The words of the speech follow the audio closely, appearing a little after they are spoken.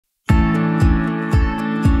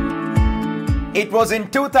It was in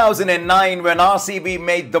 2009 when RCB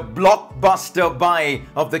made the blockbuster buy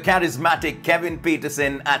of the charismatic Kevin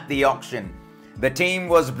Pietersen at the auction. The team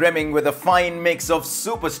was brimming with a fine mix of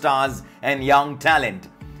superstars and young talent.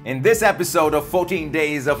 In this episode of 14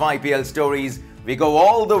 Days of IPL Stories, we go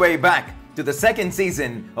all the way back to the second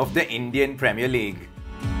season of the Indian Premier League.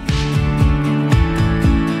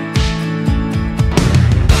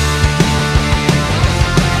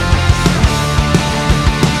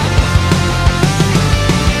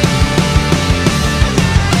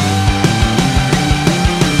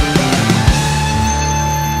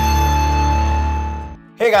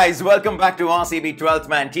 Hey guys, welcome back to RCB 12th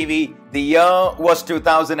Man TV. The year was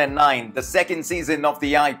 2009, the second season of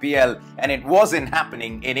the IPL, and it wasn't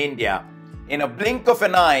happening in India. In a blink of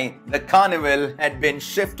an eye, the carnival had been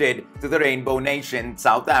shifted to the Rainbow Nation,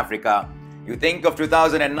 South Africa. You think of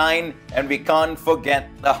 2009 and we can't forget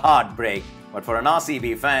the heartbreak. But for an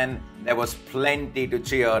RCB fan, there was plenty to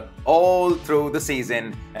cheer all through the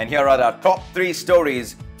season. And here are our top 3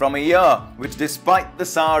 stories from a year which, despite the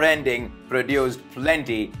sour ending, produced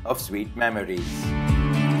plenty of sweet memories.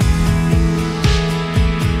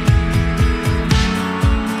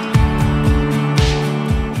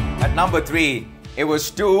 At number 3, it was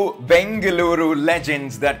two Bengaluru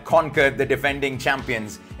legends that conquered the defending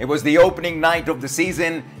champions. It was the opening night of the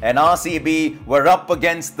season and RCB were up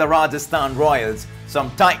against the Rajasthan Royals. Some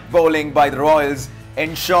tight bowling by the Royals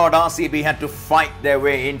ensured RCB had to fight their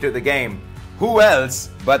way into the game. Who else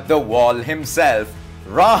but the Wall himself,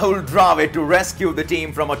 Rahul Dravid, to rescue the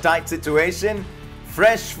team from a tight situation?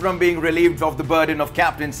 Fresh from being relieved of the burden of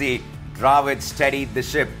captaincy, Dravid steadied the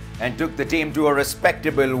ship and took the team to a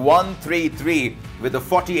respectable 133 with a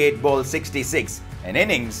 48-ball 66, an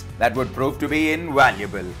innings that would prove to be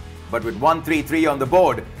invaluable. But with 133 on the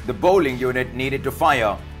board, the bowling unit needed to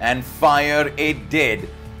fire, and fire it did.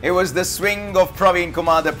 It was the swing of Praveen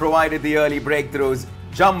Kumar that provided the early breakthroughs.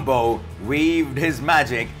 Jumbo weaved his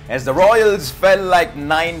magic as the Royals fell like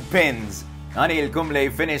 9 pins. Anil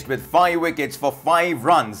Kumble finished with 5 wickets for 5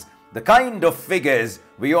 runs, the kind of figures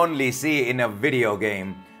we only see in a video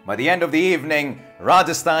game. By the end of the evening,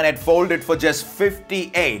 Rajasthan had folded for just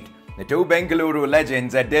 58. The two Bengaluru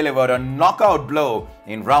legends had delivered a knockout blow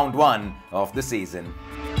in round 1 of the season.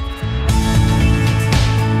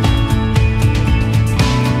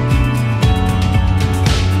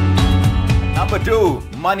 Number 2,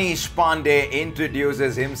 Manish Pandey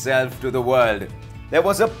introduces himself to the world. There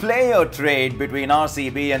was a player trade between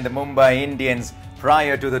RCB and the Mumbai Indians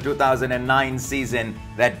prior to the 2009 season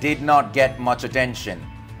that did not get much attention.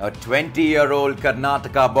 A 20-year-old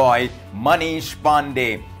Karnataka boy, Manish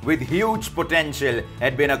Pandey, with huge potential,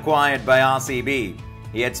 had been acquired by RCB.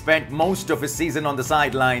 He had spent most of his season on the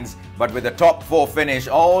sidelines, but with a top 4 finish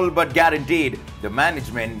all but guaranteed, the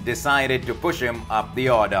management decided to push him up the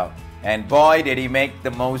order. And boy, did he make the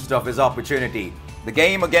most of his opportunity. The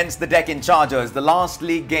game against the Deccan Chargers, the last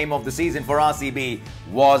league game of the season for RCB,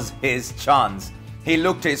 was his chance. He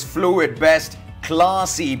looked his fluid best.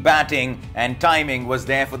 Classy batting and timing was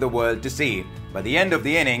there for the world to see. By the end of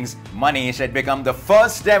the innings, Manish had become the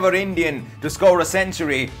first ever Indian to score a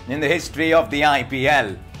century in the history of the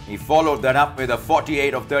IPL. He followed that up with a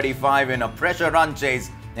 48 of 35 in a pressure run chase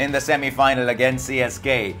in the semi-final against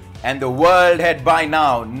CSK. And the world had by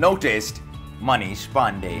now noticed Manish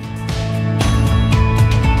Pandey.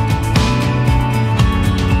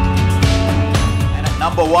 And at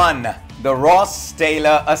number 1, the Ross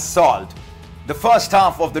Taylor assault. The first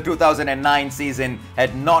half of the 2009 season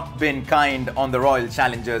had not been kind on the Royal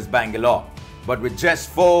Challengers Bangalore. But with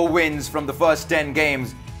just 4 wins from the first 10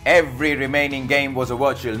 games, every remaining game was a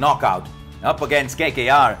virtual knockout. Up against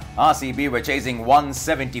KKR, RCB were chasing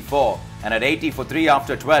 174, and at 80 for 3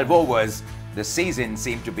 after 12 overs, the season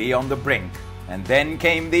seemed to be on the brink. And then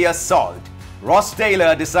came the assault. Ross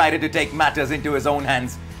Taylor decided to take matters into his own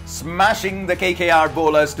hands, smashing the KKR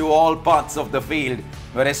bowlers to all parts of the field,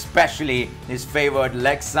 but especially his favoured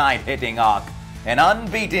leg side hitting arc. An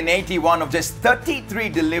unbeaten 81 of just 33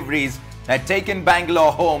 deliveries had taken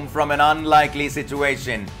Bangalore home from an unlikely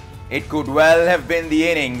situation. It could well have been the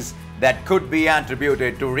innings that could be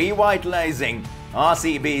attributed to revitalising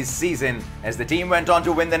RCB's season as the team went on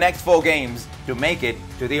to win the next 4 games to make it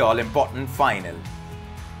to the all-important final.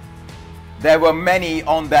 There were many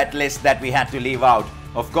on that list that we had to leave out.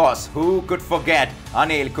 Of course, who could forget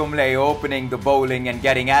Anil Kumble opening the bowling and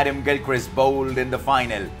getting Adam Gilchrist bowled in the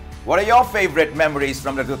final? What are your favourite memories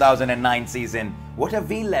from the 2009 season? What have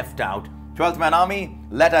we left out? 12th Man Army?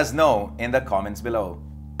 Let us know in the comments below.